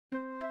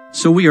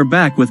So we are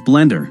back with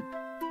Blender.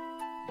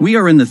 We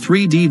are in the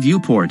 3D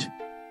viewport.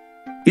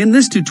 In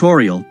this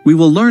tutorial, we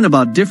will learn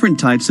about different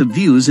types of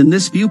views in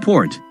this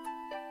viewport.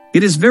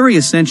 It is very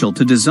essential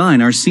to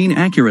design our scene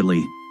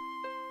accurately.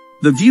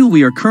 The view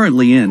we are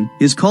currently in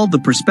is called the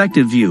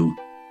perspective view.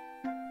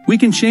 We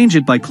can change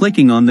it by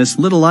clicking on this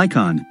little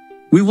icon.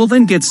 We will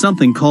then get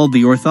something called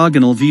the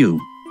orthogonal view.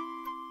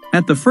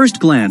 At the first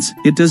glance,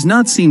 it does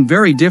not seem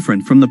very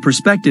different from the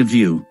perspective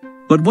view.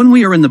 But when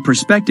we are in the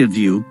perspective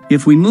view,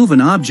 if we move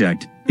an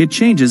object, it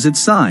changes its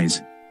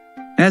size.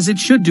 As it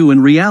should do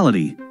in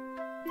reality.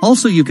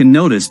 Also, you can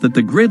notice that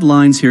the grid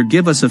lines here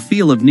give us a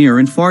feel of near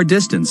and far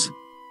distance.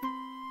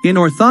 In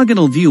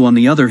orthogonal view, on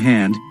the other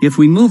hand, if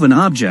we move an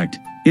object,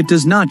 it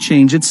does not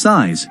change its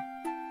size.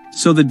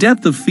 So the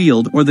depth of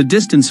field or the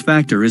distance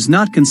factor is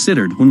not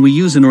considered when we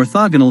use an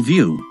orthogonal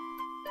view.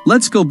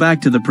 Let's go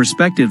back to the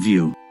perspective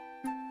view.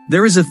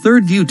 There is a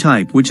third view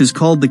type which is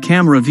called the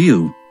camera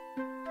view.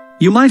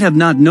 You might have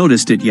not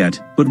noticed it yet,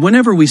 but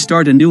whenever we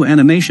start a new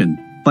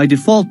animation, by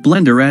default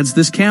Blender adds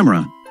this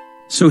camera.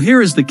 So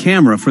here is the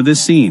camera for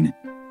this scene.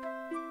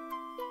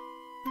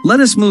 Let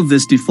us move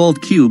this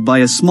default cube by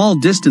a small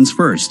distance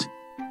first.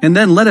 And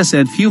then let us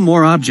add few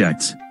more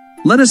objects.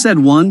 Let us add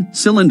one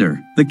cylinder.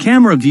 The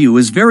camera view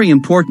is very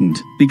important,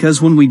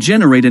 because when we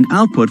generate an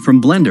output from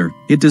Blender,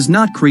 it does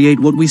not create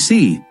what we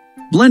see.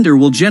 Blender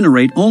will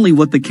generate only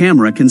what the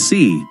camera can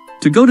see.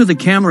 To go to the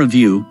camera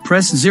view,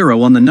 press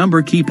 0 on the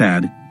number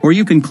keypad, or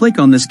you can click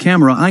on this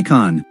camera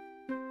icon.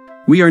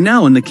 We are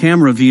now in the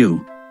camera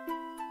view.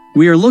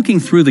 We are looking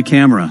through the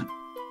camera.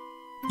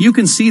 You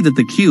can see that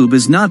the cube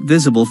is not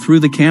visible through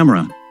the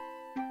camera.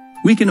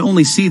 We can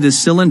only see this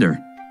cylinder.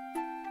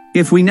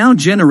 If we now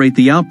generate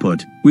the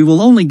output, we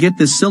will only get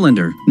this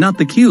cylinder, not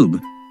the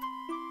cube.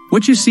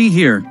 What you see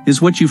here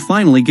is what you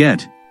finally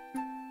get.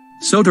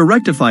 So to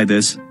rectify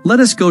this, let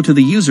us go to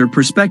the user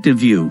perspective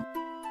view.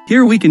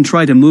 Here we can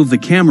try to move the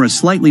camera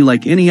slightly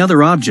like any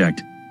other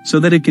object, so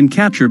that it can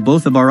capture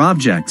both of our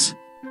objects.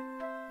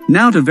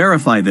 Now to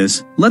verify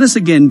this, let us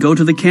again go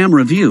to the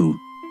camera view.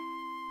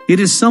 It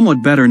is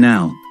somewhat better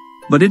now.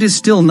 But it is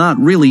still not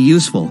really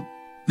useful.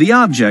 The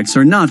objects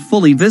are not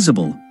fully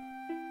visible.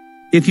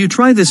 If you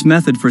try this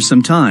method for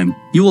some time,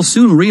 you will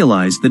soon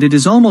realize that it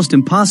is almost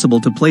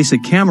impossible to place a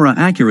camera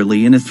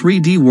accurately in a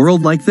 3D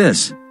world like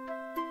this.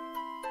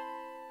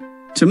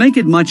 To make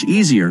it much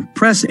easier,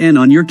 press N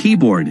on your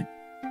keyboard.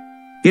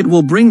 It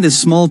will bring this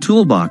small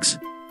toolbox.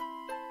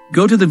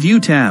 Go to the View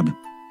tab.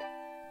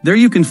 There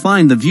you can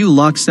find the View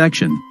Lock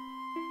section.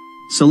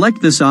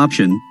 Select this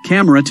option,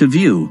 Camera to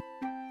View.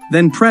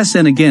 Then press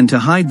N again to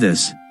hide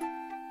this.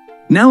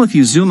 Now if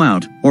you zoom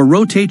out, or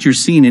rotate your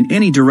scene in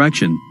any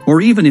direction, or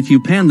even if you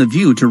pan the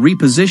view to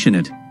reposition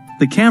it,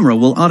 the camera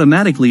will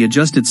automatically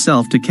adjust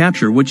itself to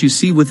capture what you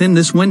see within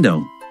this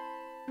window.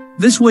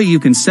 This way you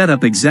can set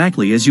up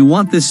exactly as you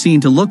want this scene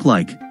to look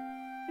like.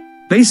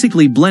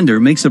 Basically,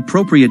 Blender makes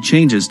appropriate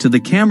changes to the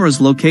camera's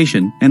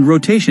location and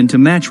rotation to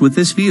match with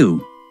this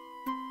view.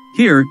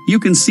 Here, you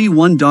can see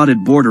one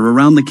dotted border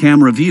around the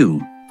camera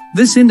view.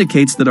 This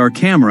indicates that our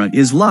camera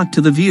is locked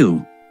to the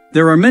view.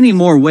 There are many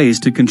more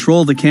ways to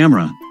control the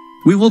camera.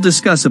 We will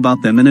discuss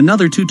about them in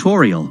another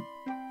tutorial.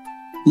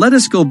 Let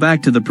us go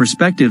back to the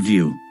perspective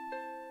view.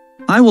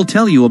 I will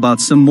tell you about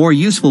some more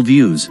useful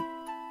views.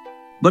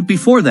 But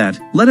before that,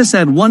 let us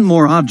add one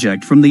more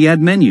object from the Add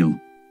menu.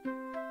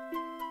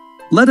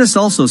 Let us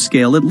also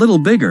scale it a little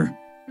bigger.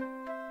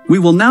 We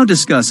will now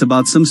discuss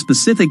about some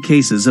specific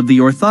cases of the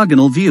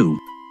orthogonal view.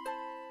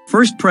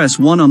 First, press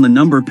 1 on the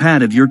number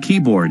pad of your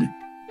keyboard.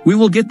 We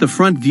will get the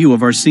front view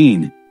of our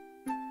scene.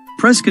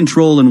 Press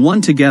Ctrl and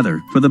 1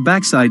 together for the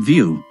backside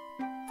view.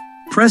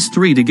 Press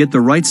 3 to get the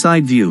right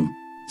side view.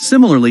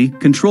 Similarly,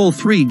 Ctrl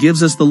 3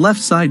 gives us the left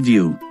side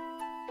view.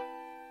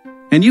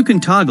 And you can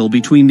toggle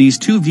between these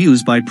two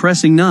views by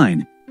pressing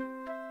 9.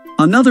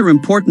 Another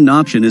important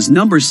option is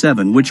number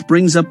 7, which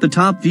brings up the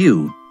top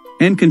view,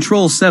 and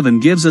Ctrl 7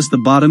 gives us the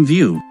bottom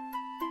view.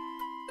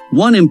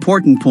 One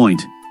important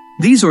point.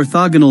 These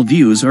orthogonal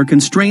views are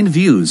constrained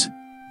views.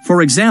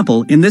 For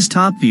example, in this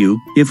top view,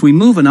 if we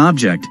move an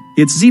object,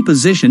 its Z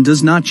position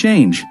does not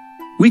change.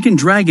 We can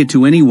drag it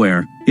to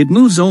anywhere, it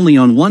moves only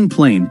on one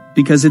plane,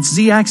 because its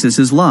Z axis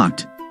is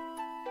locked.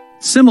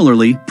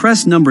 Similarly,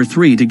 press number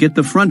 3 to get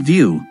the front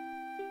view.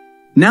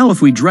 Now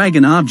if we drag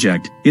an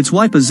object, its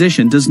Y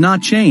position does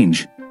not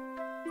change.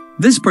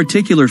 This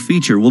particular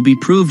feature will be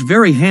proved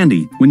very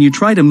handy when you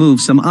try to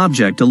move some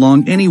object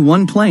along any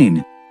one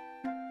plane.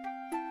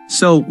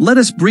 So, let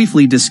us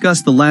briefly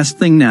discuss the last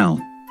thing now.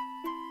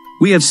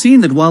 We have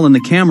seen that while in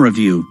the camera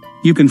view,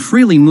 you can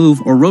freely move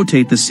or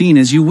rotate the scene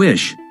as you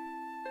wish.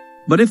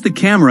 But if the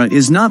camera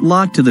is not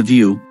locked to the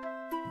view,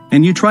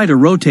 and you try to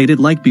rotate it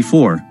like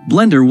before,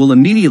 Blender will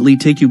immediately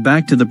take you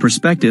back to the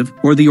perspective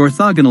or the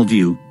orthogonal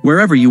view,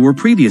 wherever you were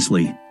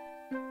previously.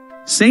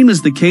 Same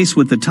is the case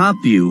with the top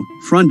view,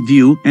 front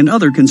view, and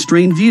other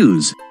constrained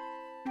views.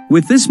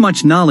 With this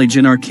much knowledge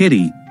in our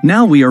kitty,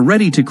 now we are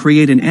ready to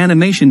create an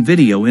animation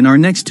video in our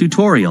next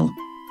tutorial.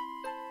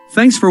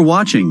 Thanks for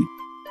watching.